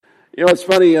You know, it's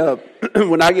funny,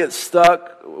 when I get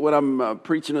stuck, when I'm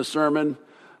preaching a sermon,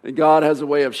 God has a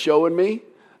way of showing me,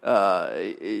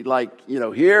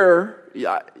 here,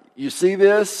 you see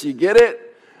this, you get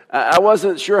it. I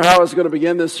wasn't sure how I was going to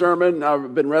begin this sermon.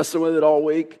 I've been wrestling with it all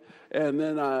week. And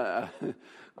then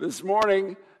this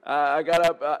morning, I got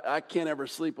up. I can't ever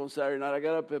sleep on Saturday night. I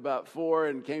got up at about 4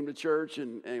 and came to church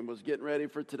and was getting ready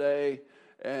for today.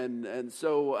 And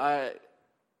so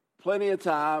plenty of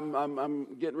time.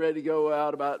 I'm getting ready to go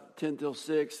out about 10 till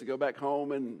 6 to go back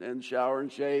home and shower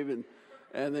and shave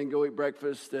and then go eat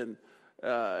breakfast. And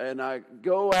I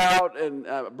go out and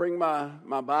bring my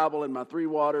Bible and my 3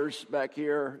 waters back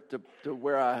here to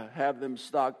where I have them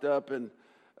stocked up. And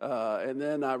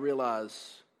then I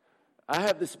realize I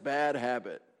have this bad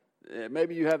habit.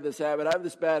 Maybe you have this habit. I have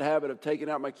this bad habit of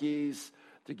taking out my keys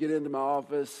to get into my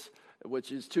office,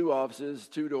 which is 2 offices,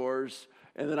 2 doors.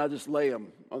 And then I just lay them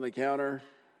on the counter.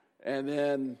 And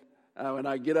then when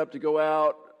I get up to go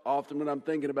out, often when I'm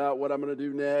thinking about what I'm going to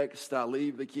do next, I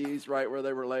leave the keys right where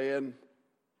they were laying.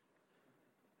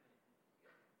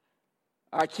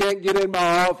 I can't get in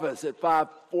my office at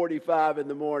 5:45 in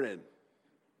the morning.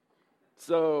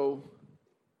 So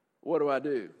what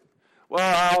do? Well,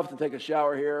 I often take a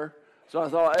shower here. So I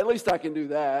thought, at least I can do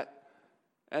that.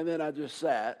 And then I just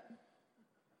sat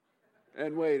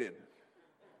and waited.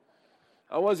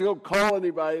 I wasn't going to call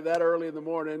anybody that early in the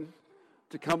morning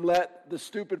to come let the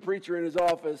stupid preacher in his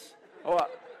office.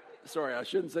 Sorry, I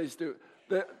shouldn't say stupid.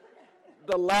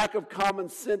 The lack of common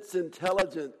sense,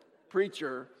 intelligent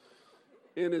preacher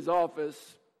in his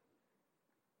office.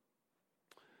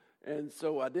 And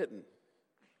so I didn't.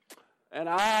 And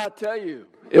I tell you,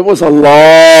 it was a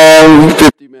long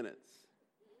 50 minutes.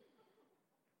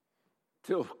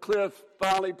 Till Cliff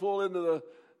finally pulled into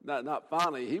not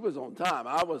finally, he was on time.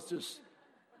 I was just...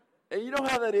 And you know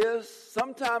how that is?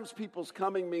 Sometimes people's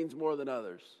coming means more than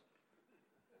others.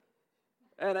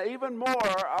 And even more,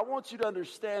 I want you to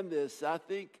understand this. I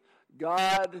think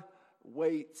God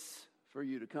waits for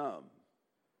you to come.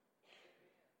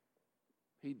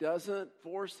 He doesn't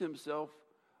force himself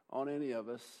on any of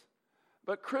us.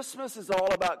 But Christmas is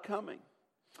all about coming.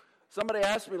 Somebody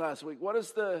asked me last week, what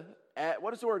does the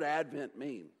word Advent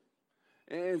mean?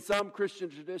 In some Christian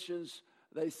traditions,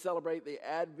 they celebrate the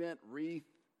Advent wreath.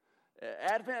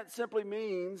 Advent simply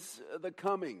means the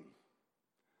coming,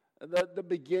 the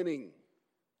beginning.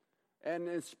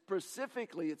 And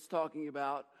specifically, it's talking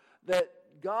about that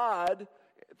God,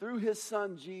 through his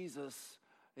son Jesus,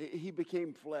 he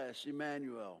became flesh,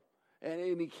 Emmanuel.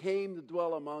 And he came to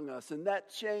dwell among us. And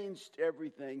that changed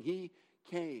everything. He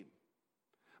came.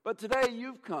 But today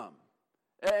you've come.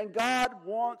 And God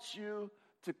wants you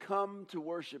to come to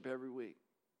worship every week.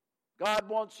 God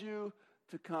wants you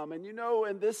to come. And you know,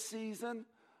 in this season,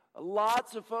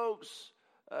 lots of folks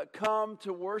come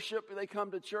to worship. They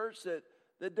come to church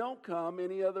that don't come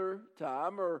any other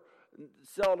time, or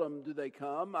seldom do they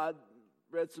come. I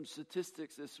read some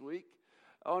statistics this week.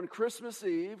 On Christmas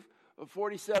Eve,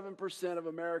 47% of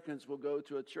Americans will go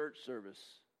to a church service.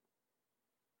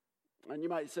 And you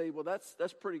might say, well, that's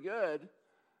pretty good.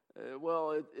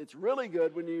 It's really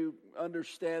good when you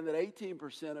understand that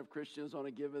 18% of Christians on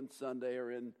a given Sunday are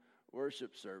in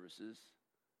worship services.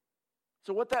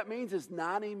 So what that means is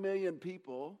 90 million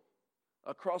people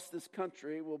across this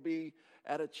country will be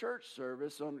at a church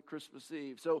service on Christmas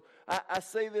Eve. So I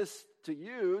say this to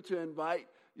you to invite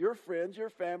your friends, your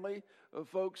family,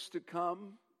 folks to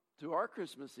come to our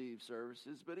Christmas Eve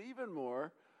services, but even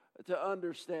more to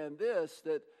understand this,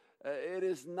 that it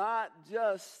is not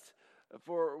just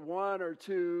for 1 or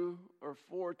 2 or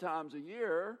 4 times a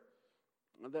year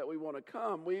that we want to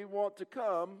come. We want to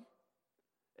come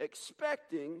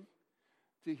expecting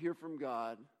to hear from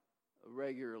God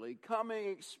regularly, coming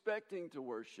expecting to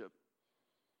worship,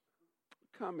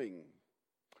 coming.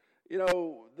 You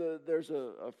know, there's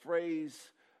a phrase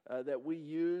that we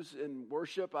use in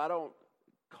worship. I don't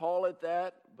call it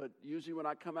that, but usually when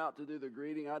I come out to do the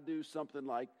greeting, I do something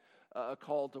like a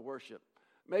call to worship.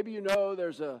 Maybe you know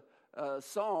there's a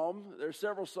psalm. There's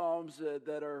several psalms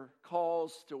that are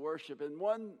calls to worship, and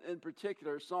one in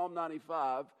particular, Psalm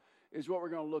 95, is what we're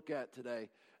going to look at today.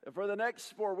 For the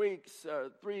next 4 weeks,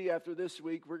 3 after this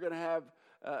week, we're going to have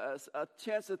a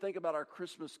chance to think about our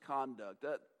Christmas conduct.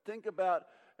 Think about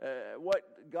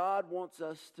what God wants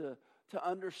us to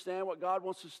understand, what God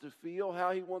wants us to feel,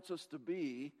 how he wants us to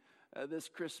be this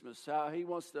Christmas, how he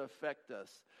wants to affect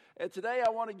us. And today I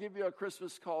want to give you a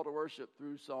Christmas call to worship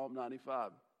through Psalm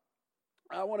 95.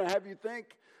 I want to have you think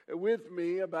with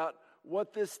me about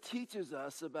what this teaches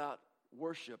us about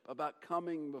worship, about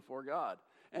coming before God,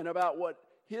 and about what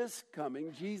his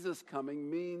coming, Jesus' coming,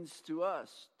 means to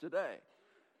us today.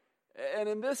 And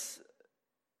in this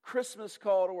Christmas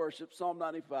call to worship, Psalm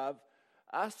 95,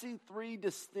 I see three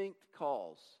distinct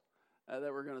calls that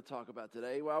we're going to talk about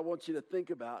today. Well, I want you to think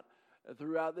about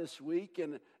throughout this week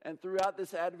and throughout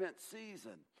this Advent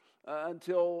season.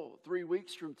 Until 3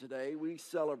 weeks from today, we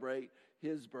celebrate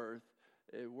his birth,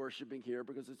 worshiping here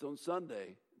because it's on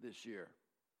Sunday this year.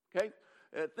 Okay?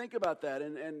 Think about that.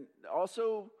 And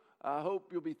also, I hope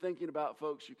you'll be thinking about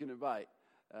folks you can invite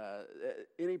at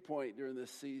any point during this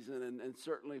season and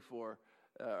certainly for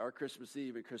our Christmas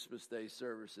Eve and Christmas Day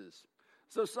services.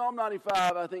 So Psalm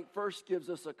 95, I think, first gives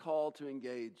us a call to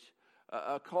engage.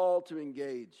 A call to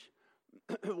engage.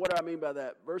 What do I mean by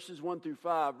that? Verses 1 through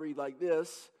 5 read like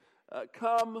this.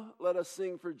 Come, let us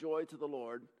sing for joy to the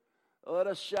Lord. Let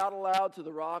us shout aloud to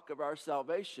the rock of our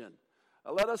salvation.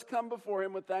 Let us come before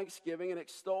him with thanksgiving and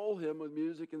extol him with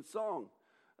music and song.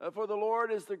 For the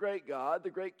Lord is the great God, the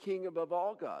great King above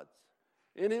all gods.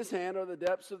 In his hand are the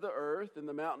depths of the earth, and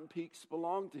the mountain peaks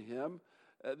belong to him.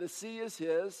 The sea is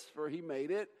his, for he made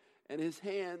it, and his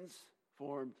hands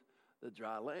formed the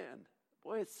dry land.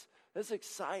 Boy, it's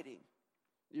exciting.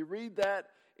 You read that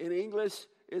in English,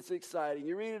 it's exciting.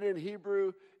 You read it in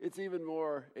Hebrew, it's even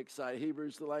more exciting. Hebrew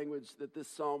is the language that this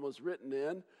psalm was written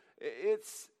in.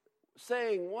 It's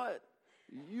saying what?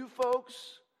 You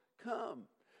folks, come.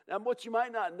 Now, what you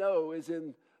might not know is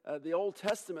in the Old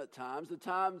Testament times, the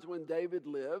times when David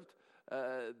lived,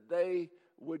 they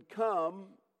would come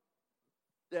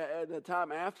at the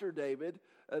time after David,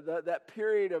 that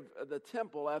period of the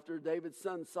temple, after David's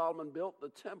son Solomon built the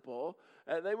temple,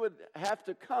 they would have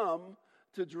to come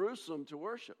to Jerusalem to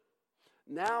worship.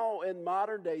 Now, in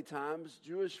modern day times,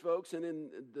 Jewish folks, and in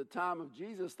the time of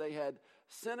Jesus, they had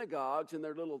synagogues in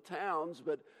their little towns,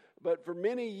 but for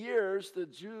many years, the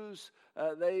Jews,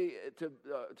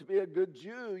 to be a good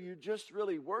Jew, you just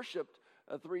really worshiped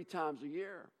 3 times a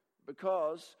year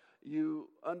because you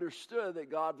understood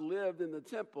that God lived in the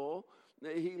temple.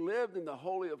 He lived in the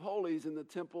Holy of Holies in the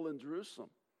temple in Jerusalem.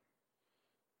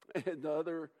 And the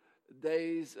other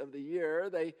days of the year,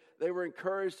 they were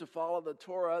encouraged to follow the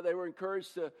Torah. They were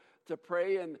encouraged to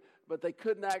pray, but they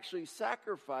couldn't actually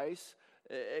sacrifice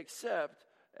except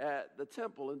at the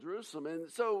temple in Jerusalem. And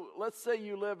so let's say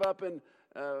you live up in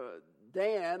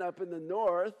Dan, up in the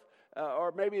north,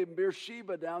 or maybe in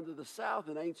Beersheba down to the south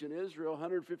in ancient Israel,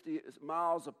 150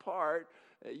 miles apart.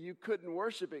 You couldn't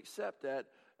worship except at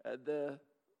the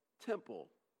temple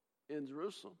in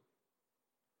Jerusalem.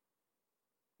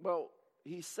 Well,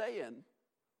 he's saying,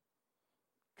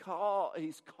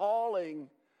 he's calling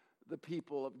the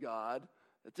people of God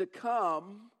to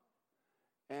come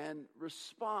and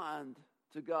respond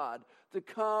to God, to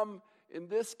come in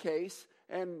this case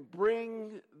and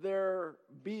bring their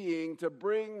being, to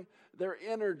bring their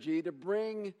energy, to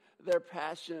bring their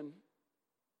passion.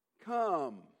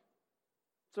 Come.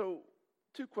 So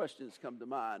 2 questions come to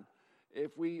mind.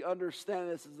 If we understand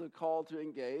this as a call to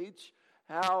engage,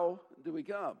 how do we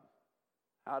come?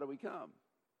 How do we come?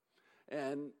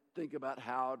 And think about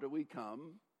how do we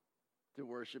come to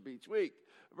worship each week.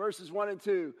 Verses 1 and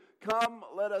 2, come,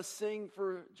 let us sing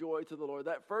for joy to the Lord.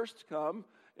 That first come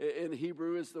in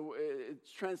Hebrew is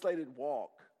it's translated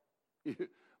walk.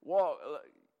 Walk.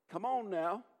 Come on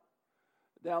now.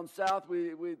 Down south,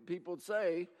 we people would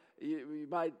say, you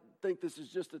might think this is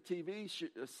just a TV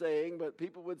saying, but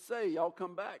people would say, y'all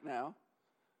come back now.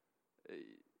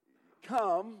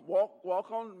 Come,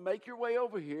 walk on, make your way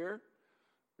over here,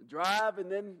 drive, and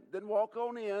then walk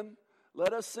on in.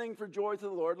 Let us sing for joy to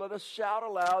the Lord. Let us shout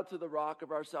aloud to the rock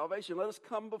of our salvation. Let us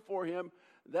come before him.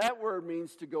 That word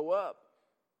means to go up.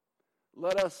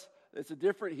 It's a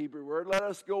different Hebrew word. Let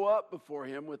us go up before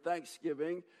him with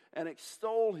thanksgiving and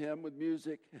extol him with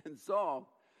music and song.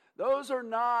 Those are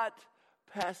not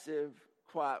passive,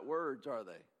 quiet words, are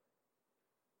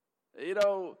they? You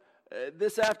know,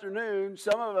 this afternoon,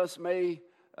 some of us may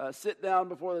sit down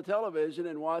before the television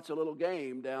and watch a little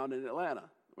game down in Atlanta,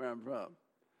 where I'm from.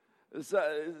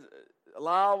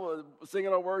 Lyle was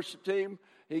singing on worship team.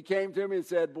 He came to me and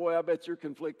said, boy, I bet you're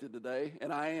conflicted today.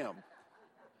 And I am.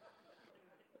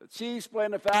 The Chiefs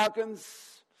playing the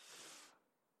Falcons.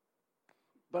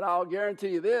 But I'll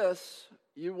guarantee you this.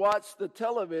 You watch the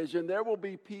television, there will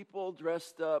be people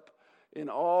dressed up in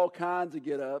all kinds of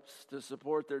get-ups to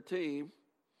support their team.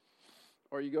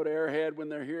 Or you go to Airhead when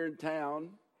they're here in town,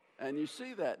 and you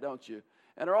see that, don't you?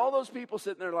 And are all those people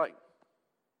sitting there like,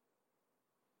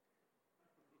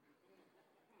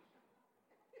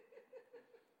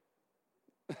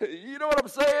 you know what I'm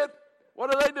saying?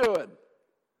 What are they doing?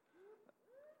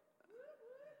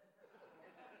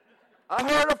 I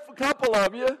heard a couple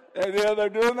of you, and yeah, they're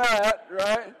doing that,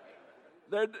 right?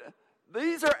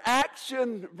 These are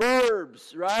action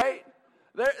verbs, right?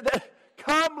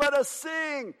 Come, let us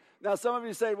sing. Now, some of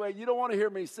you say, well, you don't want to hear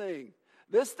me sing.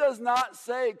 This does not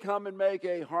say come and make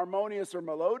a harmonious or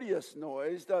melodious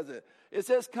noise, does it? It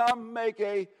says come make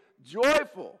a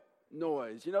joyful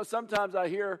noise. You know, sometimes I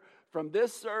hear from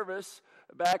this service,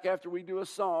 back after we do a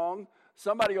song,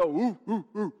 somebody go, ooh, ooh,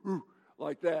 ooh, ooh,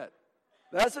 like that.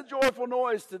 That's a joyful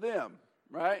noise to them,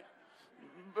 right?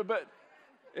 But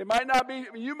it might not be,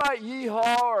 you might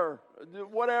yeehaw or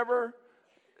whatever.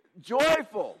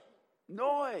 Joyful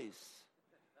noise.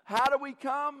 How do we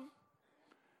come?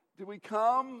 Do we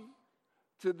come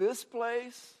to this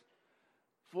place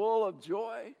full of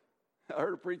joy? I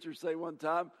heard a preacher say one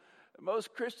time,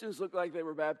 most Christians look like they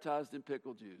were baptized in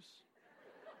pickle juice.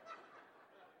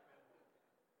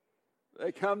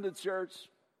 They come to church,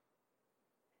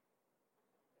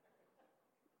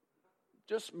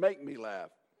 just make me laugh.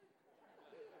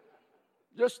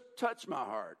 Just touch my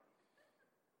heart.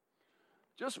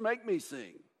 Just make me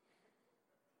sing.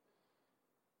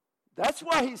 That's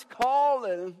why he's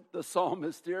calling the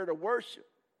psalmist here to worship.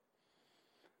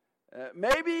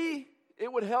 Maybe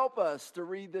it would help us to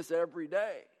read this every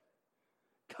day.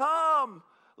 Come,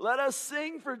 let us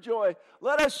sing for joy.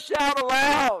 Let us shout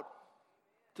aloud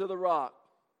to the rock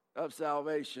of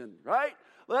salvation, right?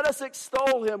 Let us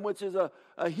extol him, which is a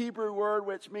Hebrew word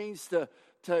which means to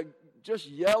just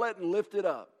yell it and lift it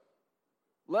up.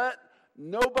 Let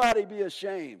nobody be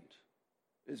ashamed,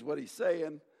 is what he's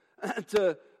saying,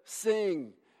 to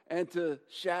sing and to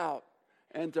shout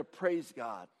and to praise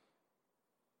God.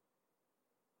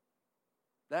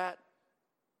 That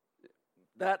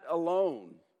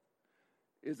alone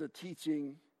is a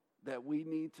teaching that we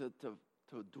need to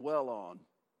dwell on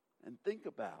and think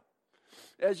about.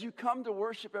 As you come to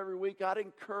worship every week, I'd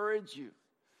encourage you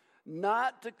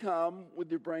not to come with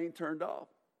your brain turned off.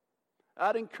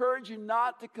 I'd encourage you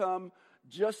not to come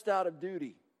just out of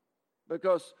duty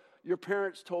because your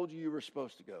parents told you were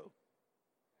supposed to go.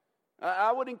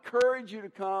 I would encourage you to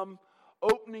come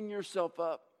opening yourself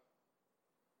up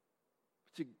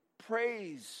to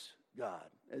praise God.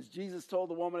 As Jesus told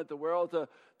the woman at the well, to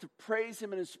praise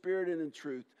him in his spirit and in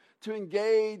truth. To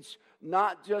engage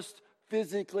not just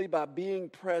physically by being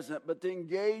present, but to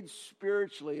engage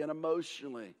spiritually and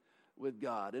emotionally with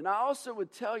God. And I also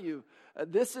would tell you,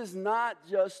 this is not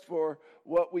just for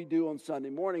what we do on Sunday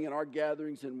morning in our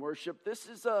gatherings and worship. This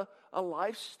is a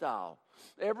lifestyle.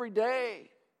 Every day,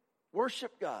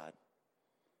 worship God.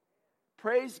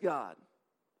 Praise God.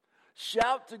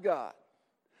 Shout to God.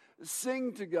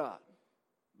 Sing to God.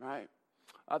 Right?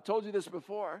 I've told you this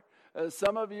before.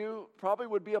 Some of you probably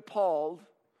would be appalled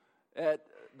at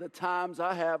the times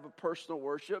I have of personal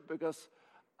worship because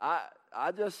I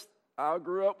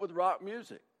grew up with rock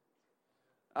music.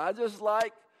 I just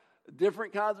like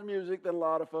different kinds of music than a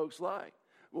lot of folks like.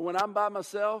 But when I'm by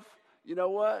myself, you know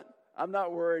what? I'm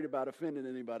not worried about offending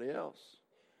anybody else.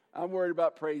 I'm worried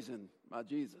about praising my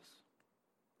Jesus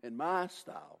in my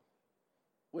style,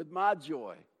 with my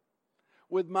joy,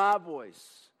 with my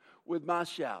voice, with my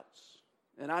shouts.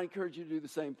 And I encourage you to do the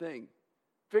same thing.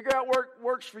 Figure out what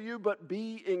works for you, but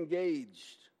be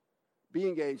engaged. Be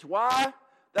engaged. Why?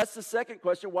 That's the second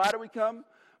question. Why do we come?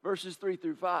 Verses 3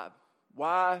 through 5.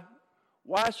 Why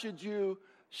should you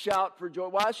shout for joy?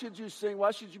 Why should you sing?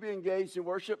 Why should you be engaged in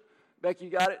worship? Becky,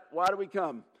 you got it? Why do we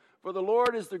come? For the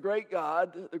Lord is the great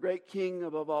God, the great King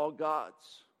above all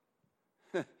gods.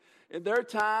 In their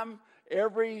time,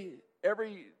 every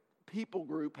people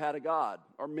group had a god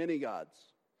or many gods.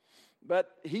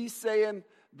 But he's saying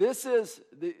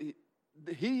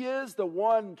he is the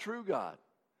one true God.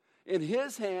 In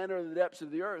his hand are the depths of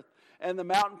the earth, and the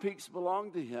mountain peaks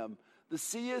belong to him. The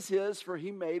sea is his, for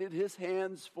he made it. His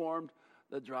hands formed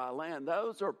the dry land.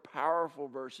 Those are powerful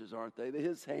verses, aren't they?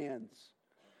 His hands.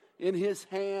 In his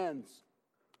hands,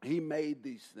 he made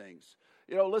these things.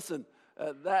 You know, listen,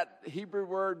 that Hebrew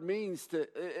word means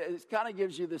it kind of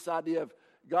gives you this idea of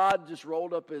God just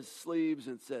rolled up his sleeves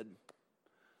and said,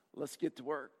 let's get to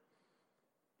work.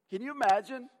 Can you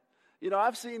imagine? You know,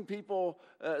 I've seen people,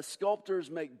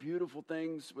 sculptors make beautiful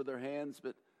things with their hands,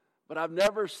 but I've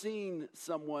never seen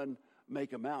someone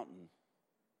make a mountain.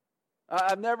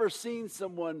 I've never seen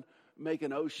someone make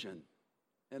an ocean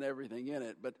and everything in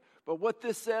it. But what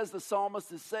this says, the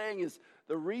psalmist is saying, is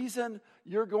the reason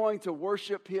you're going to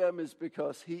worship him is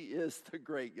because he is the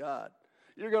great God.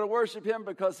 You're going to worship him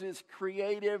because of his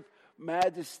creative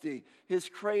majesty, his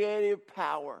creative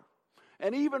power.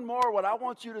 And even more, what I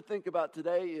want you to think about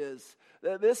today is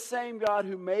that this same God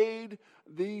who made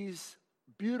these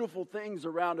beautiful things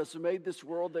around us, who made this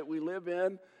world that we live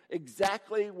in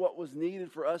exactly what was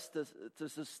needed for us to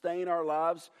sustain our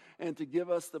lives and to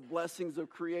give us the blessings of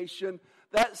creation,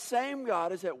 that same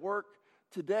God is at work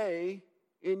today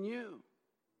in you,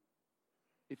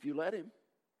 if you let him.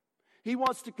 He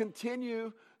wants to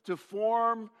continue to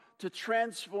form, to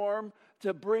transform,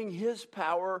 to bring his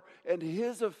power and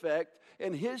his effect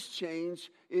and his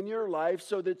change in your life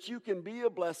so that you can be a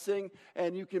blessing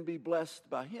and you can be blessed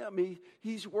by him.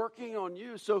 He's working on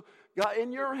you. So God,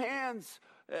 in your hands,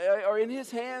 or in his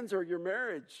hands are your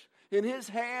marriage. In his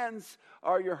hands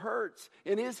are your hurts.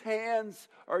 In his hands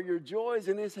are your joys.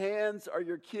 In his hands are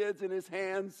your kids. In his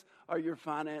hands are your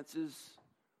finances.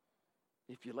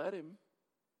 If you let him,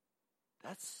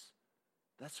 that's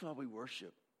why we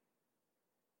worship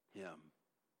him.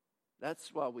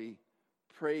 That's why we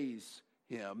praise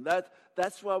him.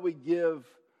 That's why we give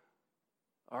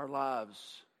our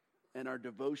lives and our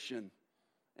devotion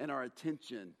and our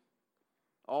attention,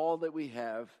 all that we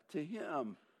have, to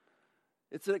him.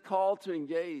 It's a call to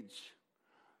engage.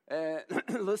 And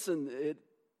listen,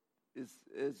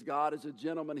 as God is a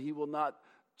gentleman, he will not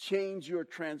change you or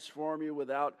transform you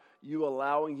without you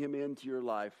allowing him into your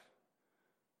life.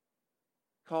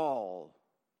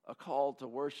 A call to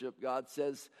worship. God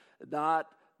says, not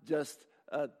just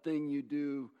a thing you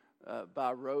do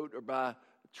by rote or by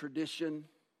tradition.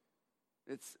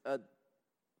 It's a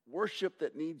worship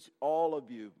that needs all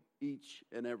of you each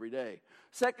and every day.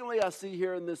 Secondly, I see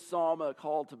here in this psalm a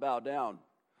call to bow down.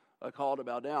 A call to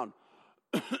bow down.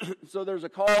 So there's a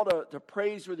call to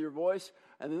praise with your voice,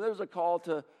 and then there's a call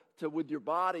to with your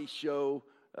body show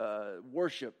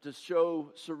worship, to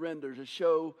show surrender, to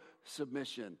show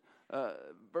submission.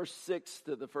 Verse 6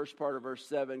 to the first part of verse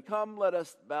 7. Come, let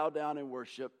us bow down and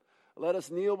worship. Let us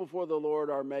kneel before the Lord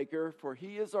our Maker, for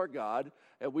he is our God,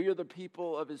 and we are the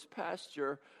people of his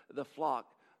pasture, the flock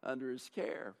under his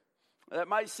care. That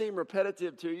might seem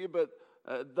repetitive to you, but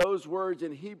those words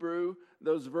in Hebrew,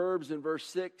 those verbs in verse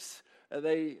 6,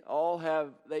 they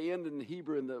end in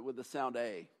Hebrew with the sound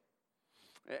A.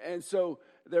 And so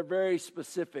they're very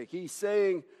specific. He's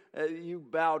saying you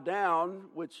bow down,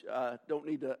 which don't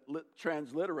need to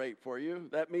transliterate for you.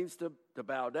 That means to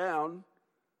bow down.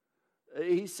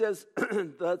 He says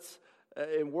that's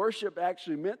in worship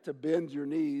actually meant to bend your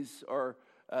knees or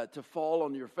to fall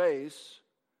on your face.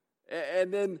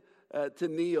 And then to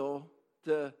kneel,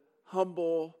 to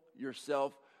humble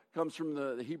yourself, comes from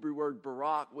the Hebrew word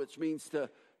barak, which means to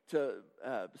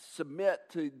submit,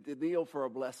 to kneel for a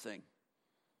blessing.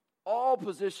 All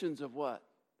positions of what?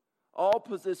 All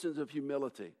positions of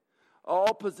humility.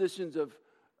 All positions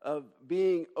of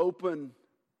being open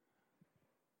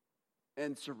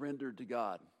and surrendered to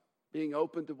God. Being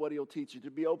open to what he'll teach you. To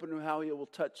be open to how he will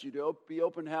touch you. To be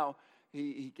open how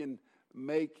he can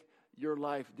make your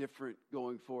life different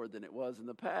going forward than it was in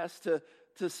the past.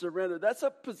 To surrender. That's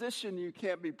a position you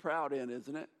can't be proud in,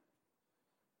 isn't it?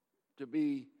 To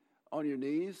be on your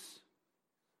knees.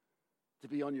 To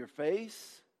be on your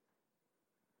face.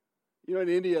 You know, in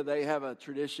India, they have a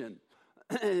tradition,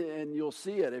 and you'll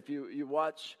see it if you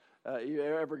watch, you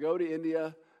ever go to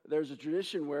India, there's a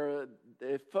tradition where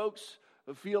if folks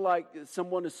feel like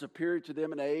someone is superior to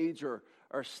them in age or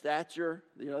stature,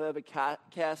 they have a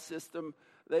caste system,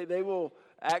 they will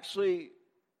actually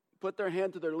put their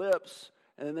hand to their lips,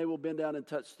 and then they will bend down and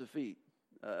touch the feet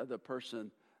of the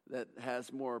person that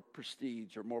has more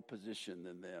prestige or more position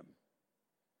than them.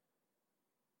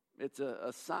 It's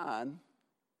a sign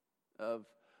of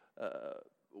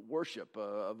worship,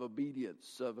 of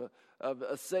obedience, of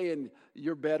saying,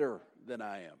 you're better than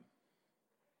I am.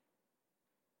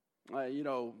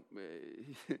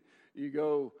 You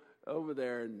go over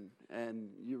there and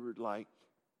you were like,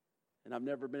 and I've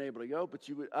never been able to go, but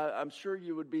I'm sure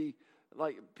you would be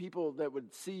like people that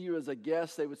would see you as a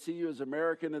guest, they would see you as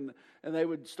American, and they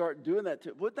would start doing that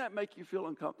too. Wouldn't that make you feel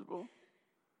uncomfortable?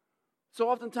 So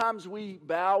oftentimes we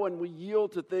bow and we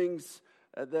yield to things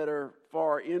that are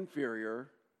far inferior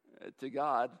to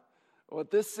God.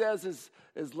 What this says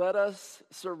is let us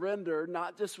surrender,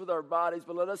 not just with our bodies,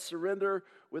 but let us surrender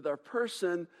with our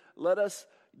person. Let us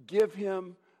give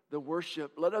him the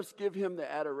worship. Let us give him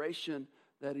the adoration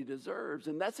that he deserves.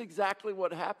 And that's exactly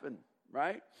what happened,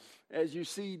 right? As you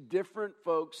see different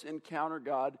folks encounter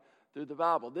God through the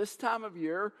Bible. This time of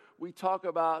year, we talk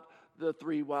about the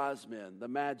three wise men, the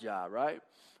Magi, right?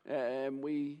 And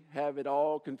we have it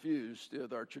all confused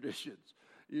with our traditions.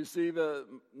 You see the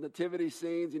nativity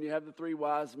scenes, and you have the three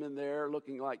wise men there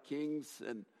looking like kings.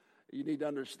 And you need to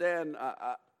understand,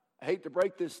 I hate to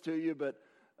break this to you, but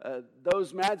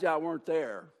those Magi weren't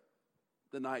there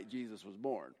the night Jesus was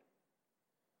born.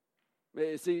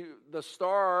 You see, the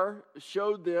star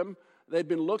showed them, they'd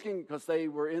been looking, because they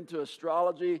were into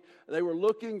astrology, they were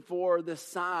looking for this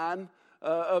sign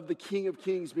of the King of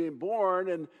Kings being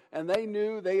born, and they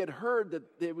knew, they had heard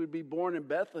that they would be born in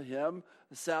Bethlehem,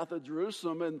 south of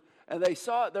Jerusalem, and they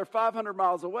saw it. They're 500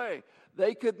 miles away.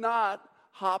 They could not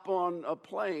hop on a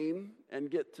plane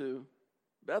and get to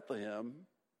Bethlehem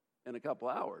in a couple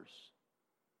hours.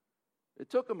 It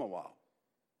took them a while.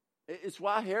 It's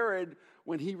why Herod,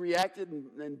 when he reacted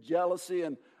in jealousy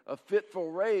and a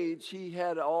fitful rage, he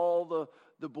had all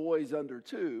the boys under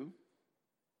 2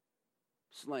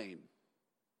 slain.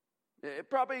 It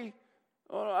probably,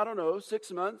 I don't know,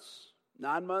 6 months,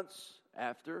 9 months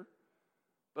after.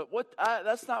 But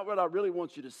that's not what I really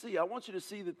want you to see. I want you to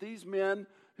see that these men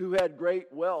who had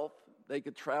great wealth, they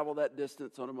could travel that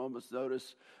distance on a moment's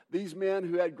notice. These men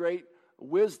who had great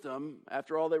wisdom,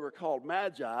 after all, they were called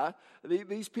magi.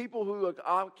 These people who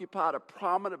occupied a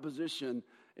prominent position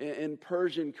in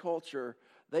Persian culture,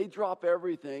 they drop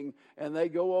everything and they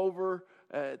go over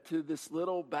to this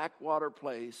little backwater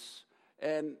place.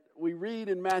 And we read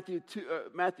in Matthew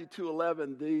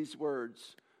 2:11 these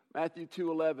words. Matthew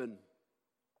 2:11.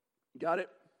 Got it?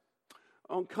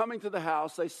 On coming to the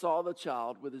house, they saw the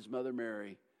child with his mother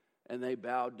Mary, and they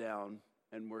bowed down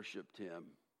and worshiped him.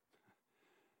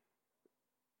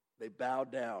 They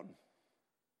bowed down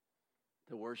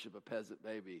to worship a peasant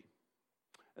baby.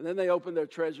 And then they opened their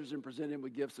treasures and presented him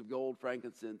with gifts of gold,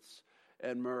 frankincense,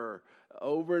 and myrrh.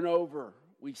 Over and over,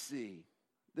 we see.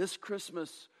 This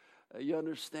Christmas, you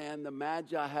understand, the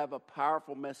Magi have a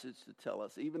powerful message to tell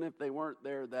us, even if they weren't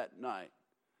there that night.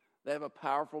 They have a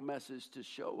powerful message to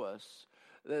show us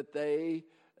that they,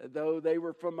 though they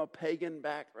were from a pagan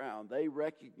background, they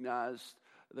recognized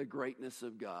the greatness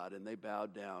of God, and they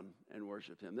bowed down and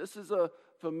worshiped him. This is a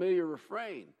familiar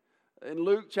refrain. In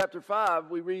Luke chapter 5,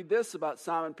 we read this about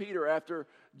Simon Peter after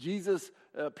Jesus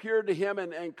appeared to him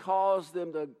and caused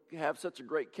them to have such a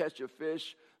great catch of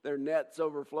fish. Their nets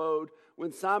overflowed.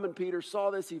 When Simon Peter saw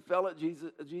this, he fell at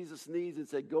Jesus' knees and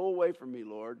said, "Go away from me,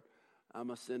 Lord. I'm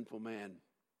a sinful man."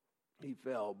 He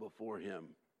fell before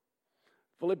him.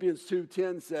 Philippians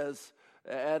 2:10 says,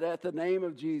 at the name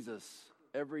of Jesus,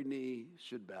 every knee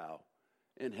should bow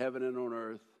in heaven and on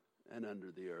earth and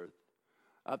under the earth.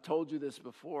 I've told you this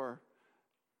before.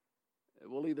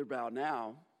 We'll either bow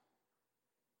now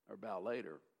or bow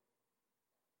later.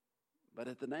 But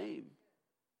at the name,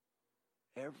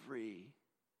 every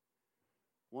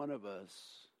one of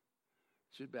us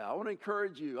should bow. I want to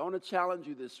encourage you, I want to challenge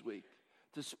you this week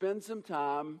to spend some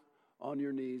time on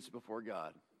your knees before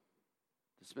God.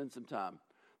 To spend some time.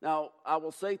 Now, I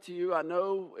will say to you, I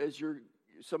know as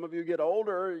some of you get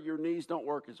older, your knees don't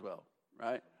work as well,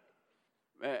 right?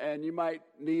 And you might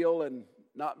kneel and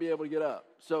not be able to get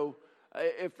up. So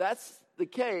if that's the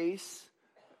case,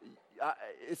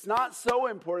 it's not so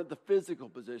important, the physical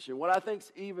position. What I think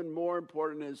is even more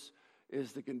important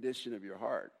is the condition of your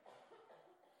heart.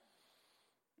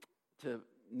 To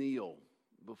kneel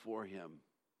before him,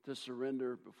 to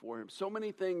surrender before him. So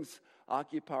many things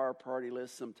occupy our party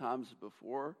list sometimes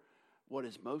before what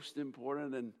is most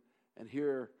important. And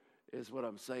here is what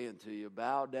I'm saying to you.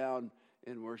 Bow down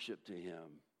in worship to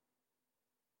him.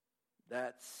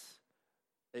 That's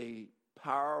a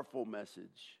powerful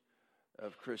message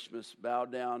of Christmas. Bow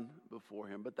down before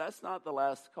him. But that's not the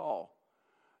last call.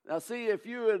 Now see, if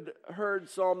you had heard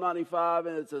Psalm 95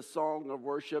 and it's a song of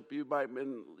worship, you might have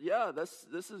been, yeah,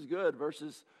 this is good.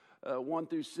 Verses 1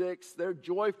 through 6, they're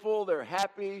joyful, they're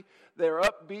happy, they're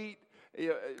upbeat.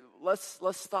 Let's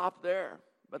stop there.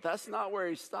 But that's not where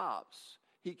he stops.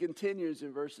 He continues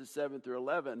in verses 7 through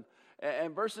 11.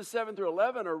 And verses 7 through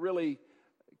 11 are really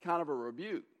kind of a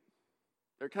rebuke.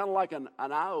 They're kind of like an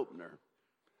eye-opener.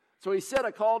 So he said,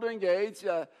 a call to engage.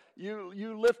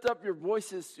 You lift up your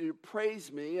voices to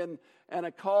praise me, and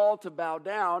a call to bow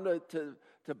down,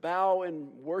 to bow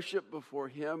and worship before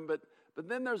him. But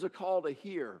then there's a call to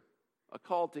hear. A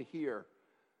call to hear.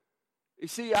 You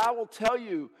see, I will tell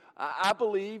you, I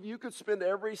believe you could spend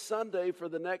every Sunday for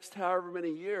the next however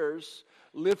many years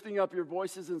lifting up your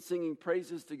voices and singing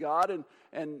praises to God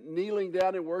and kneeling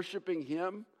down and worshiping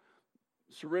him,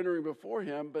 surrendering before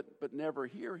him, but never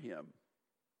hear him.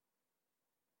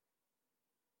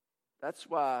 That's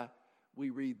why we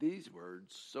read these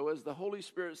words. So as the Holy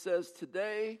Spirit says,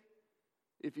 today,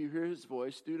 if you hear his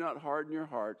voice, do not harden your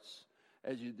hearts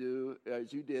as you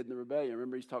did in the rebellion.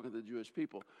 Remember, he's talking to the Jewish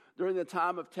people. During the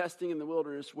time of testing in the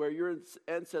wilderness, where your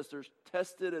ancestors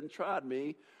tested and tried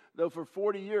me, though for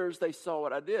 40 years they saw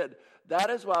what I did.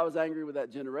 That is why I was angry with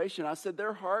that generation. I said,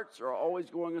 their hearts are always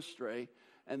going astray,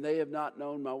 and they have not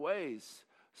known my ways.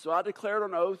 So I declared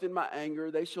on oath in my anger,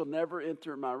 they shall never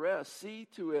enter my rest. See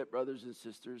to it, brothers and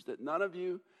sisters, that none of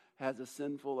you has a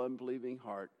sinful, unbelieving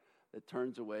heart that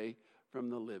turns away from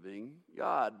the living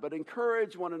God. But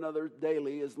encourage one another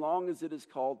daily, as long as it is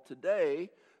called today,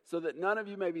 so that none of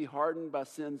you may be hardened by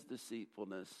sin's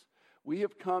deceitfulness. We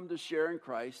have come to share in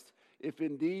Christ, if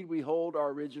indeed we hold our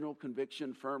original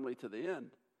conviction firmly to the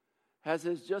end. As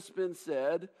has just been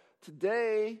said,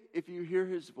 today, if you hear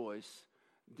his voice,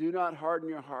 do not harden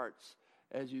your hearts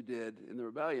as you did in the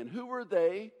rebellion. Who were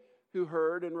they who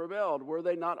heard and rebelled? Were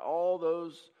they not all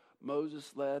those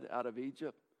Moses led out of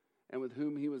Egypt, and with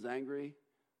whom he was angry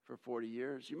for 40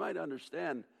 years? You might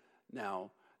understand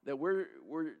now that we're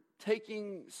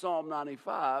taking Psalm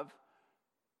 95,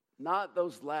 not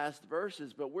those last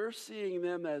verses, but we're seeing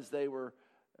them as they were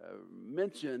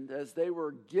mentioned, as they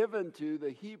were given to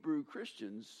the Hebrew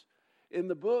Christians in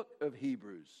the book of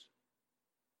Hebrews.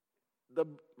 The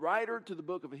writer to the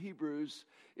book of Hebrews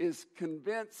is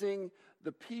convincing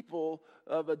the people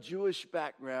of a Jewish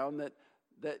background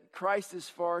that Christ is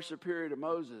far superior to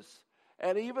Moses.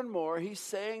 And even more, he's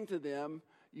saying to them,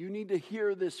 you need to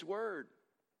hear this word.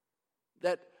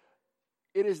 That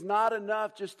it is not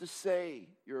enough just to say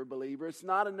you're a believer. It's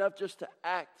not enough just to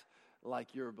act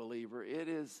like you're a believer. It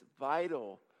is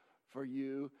vital for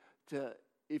you to,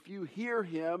 if you hear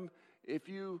him, if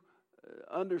you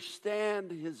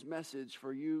understand his message,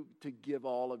 for you to give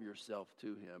all of yourself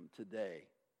to him today.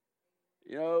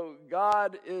 You know,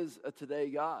 God is a today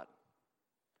God.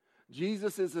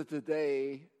 Jesus is a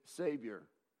today Savior.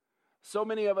 So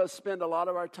many of us spend a lot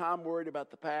of our time worried about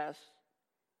the past.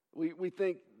 We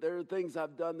think there are things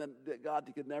I've done that God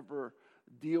could never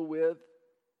deal with.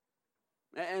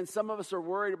 And some of us are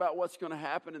worried about what's going to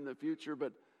happen in the future.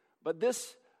 But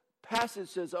this passage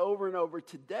says over and over,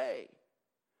 today.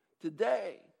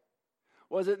 Today.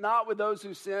 Was it not with those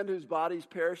who sinned, whose bodies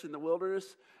perished in the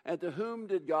wilderness? And to whom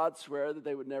did God swear that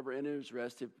they would never enter his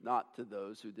rest, if not to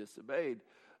those who disobeyed?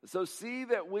 So see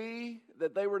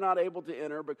that they were not able to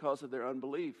enter because of their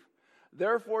unbelief.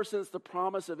 Therefore, since the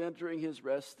promise of entering his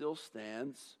rest still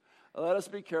stands, let us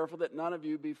be careful that none of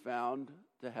you be found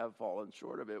to have fallen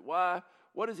short of it. Why?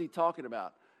 What is he talking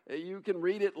about? You can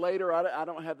read it later. I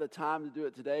don't have the time to do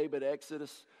it today, but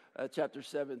Exodus chapter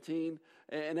 17.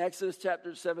 In Exodus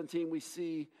chapter 17, we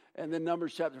see, and then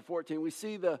Numbers chapter 14, we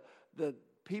see the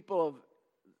people of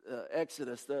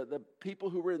Exodus, the people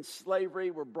who were in slavery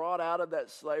were brought out of that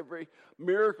slavery.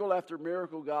 Miracle after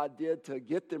miracle God did to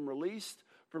get them released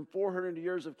from 400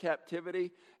 years of captivity.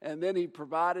 And then he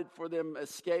provided for them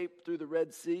escape through the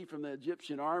Red Sea from the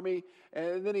Egyptian army.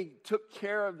 And then he took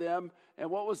care of them.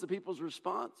 And what was the people's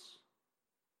response?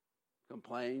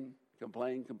 Complain,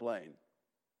 complain, complain.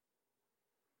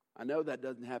 I know that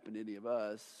doesn't happen to any of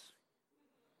us.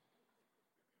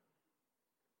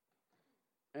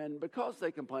 And because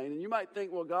they complain, and you might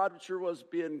think, well, God sure was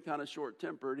being kind of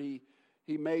short-tempered.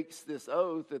 He makes this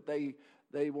oath that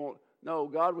they won't. No,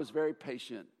 God was very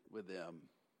patient with them,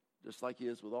 just like he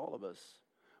is with all of us.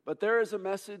 But there is a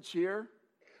message here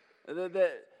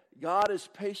that God is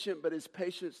patient, but his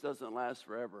patience doesn't last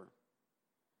forever.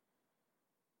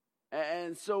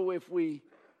 And so if we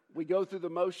go through the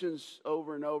motions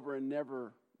over and over and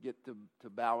never get to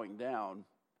bowing down,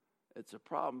 it's a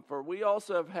problem. For we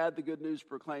also have had the good news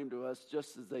proclaimed to us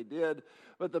just as they did,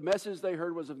 but the message they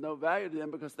heard was of no value to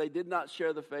them because they did not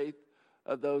share the faith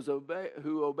of those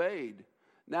who obeyed.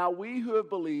 Now we who have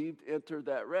believed enter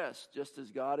that rest, just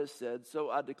as God has said, so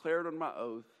I declared on my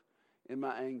oath in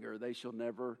my anger, they shall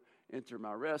never enter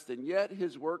my rest. And yet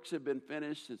his works have been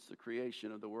finished since the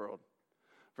creation of the world.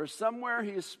 For somewhere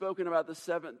he has spoken about the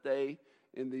seventh day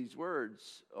in these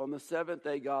words. On the seventh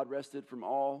day God rested from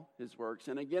all his works.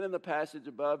 And again in the passage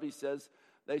above he says,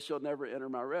 they shall never enter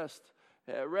my rest.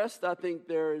 Rest, I think,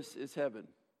 there is heaven.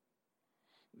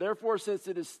 Therefore, since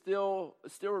it still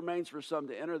remains for some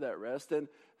to enter that rest, and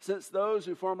since those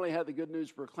who formerly had the good news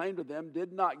proclaimed to them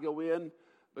did not go in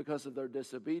because of their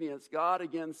disobedience, God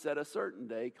again set a certain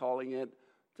day, calling it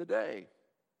today.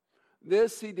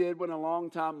 This he did when a long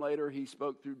time later he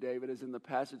spoke through David, as in the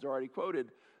passage already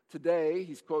quoted. Today,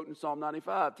 he's quoting Psalm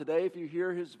 95. Today, if you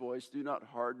hear his voice, do not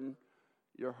harden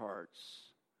your hearts.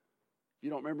 If you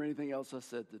don't remember anything else I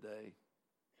said today,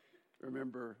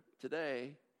 remember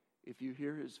today, if you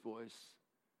hear his voice,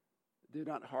 do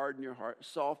not harden your heart.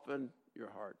 Soften your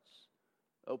hearts.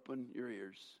 Open your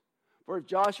ears. For if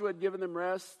Joshua had given them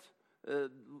rest,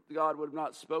 God would have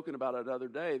not spoken about it another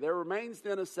day. There remains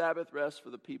then a Sabbath rest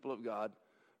for the people of God.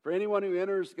 For anyone who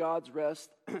enters God's rest,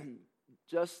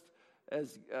 just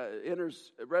as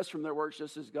enters rest from their works,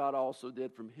 just as God also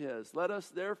did from his. Let us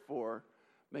therefore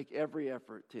make every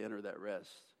effort to enter that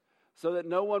rest, so that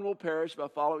no one will perish by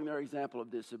following their example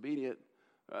of disobedience.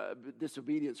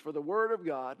 For the word of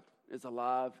God is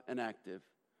alive and active,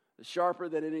 sharper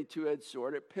than any two-edged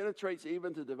sword. It penetrates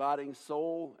even to dividing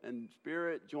soul and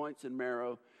spirit, joints and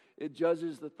marrow. It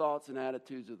judges the thoughts and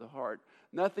attitudes of the heart.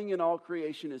 Nothing in all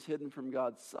creation is hidden from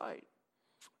God's sight.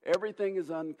 Everything is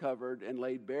uncovered and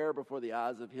laid bare before the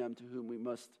eyes of him to whom we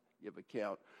must give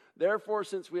account. Therefore,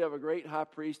 since we have a great high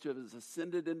priest who has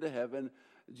ascended into heaven,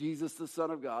 Jesus the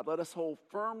Son of God, let us hold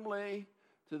firmly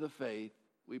to the faith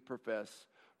we profess.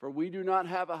 For we do not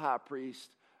have a high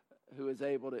priest who is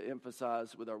able to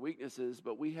emphasize with our weaknesses,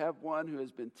 but we have one who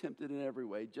has been tempted in every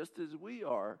way, just as we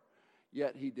are,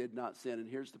 yet he did not sin. And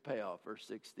here's the payoff, verse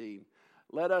 16.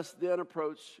 Let us then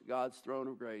approach God's throne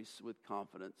of grace with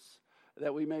confidence,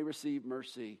 that we may receive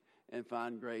mercy and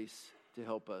find grace to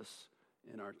help us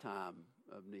in our time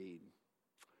of need.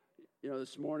 You know,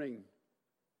 this morning,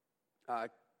 I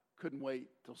couldn't wait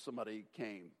till somebody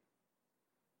came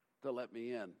to let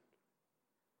me in.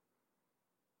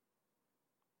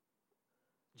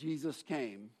 Jesus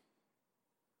came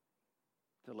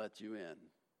to let you in.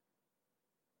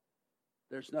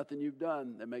 There's nothing you've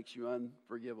done that makes you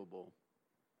unforgivable,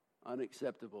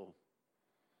 unacceptable.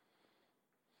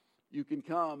 You can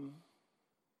come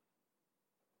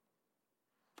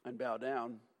and bow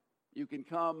down. You can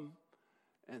come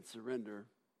and surrender.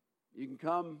 You can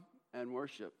come and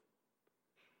worship.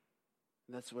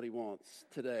 And that's what he wants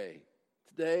today.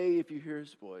 Today, if you hear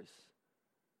his voice,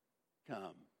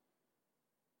 come.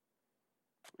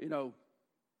 You know,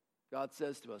 God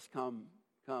says to us, come,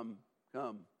 come,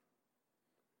 come.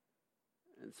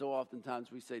 And so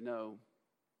oftentimes we say no,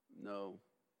 no,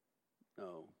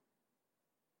 no.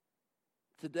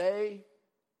 Today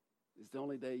is the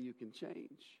only day you can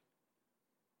change.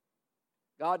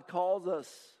 God calls us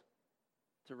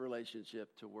to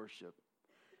relationship, to worship.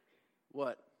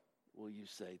 What will you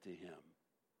say to him?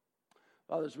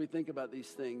 Father, as we think about these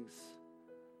things,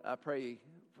 I pray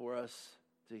for us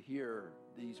to hear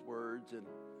these words and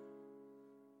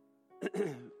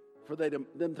for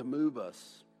them to move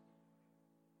us.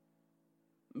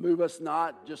 Move us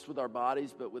not just with our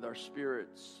bodies, but with our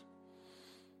spirits.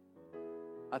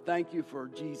 I thank you for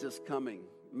Jesus coming,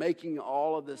 making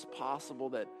all of this possible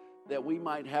that we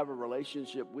might have a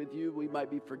relationship with you. We might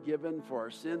be forgiven for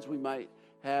our sins. We might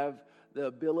have the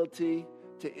ability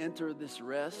to enter this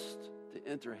rest, to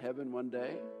enter heaven one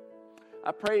day.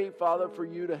 I pray, Father, for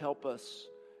you to help us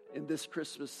in this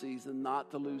Christmas season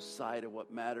not to lose sight of what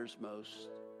matters most.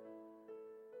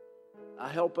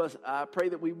 I pray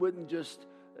that we wouldn't just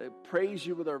praise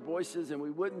you with our voices, and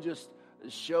we wouldn't just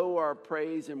show our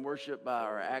praise and worship by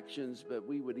our actions, but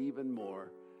we would even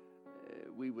more.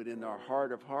 We would, in our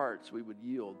heart of hearts, we would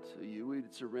yield to you. We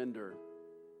would surrender.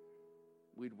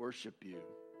 We'd worship you.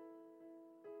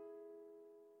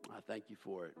 I thank you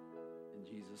for it. In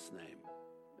Jesus' name,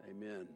 amen.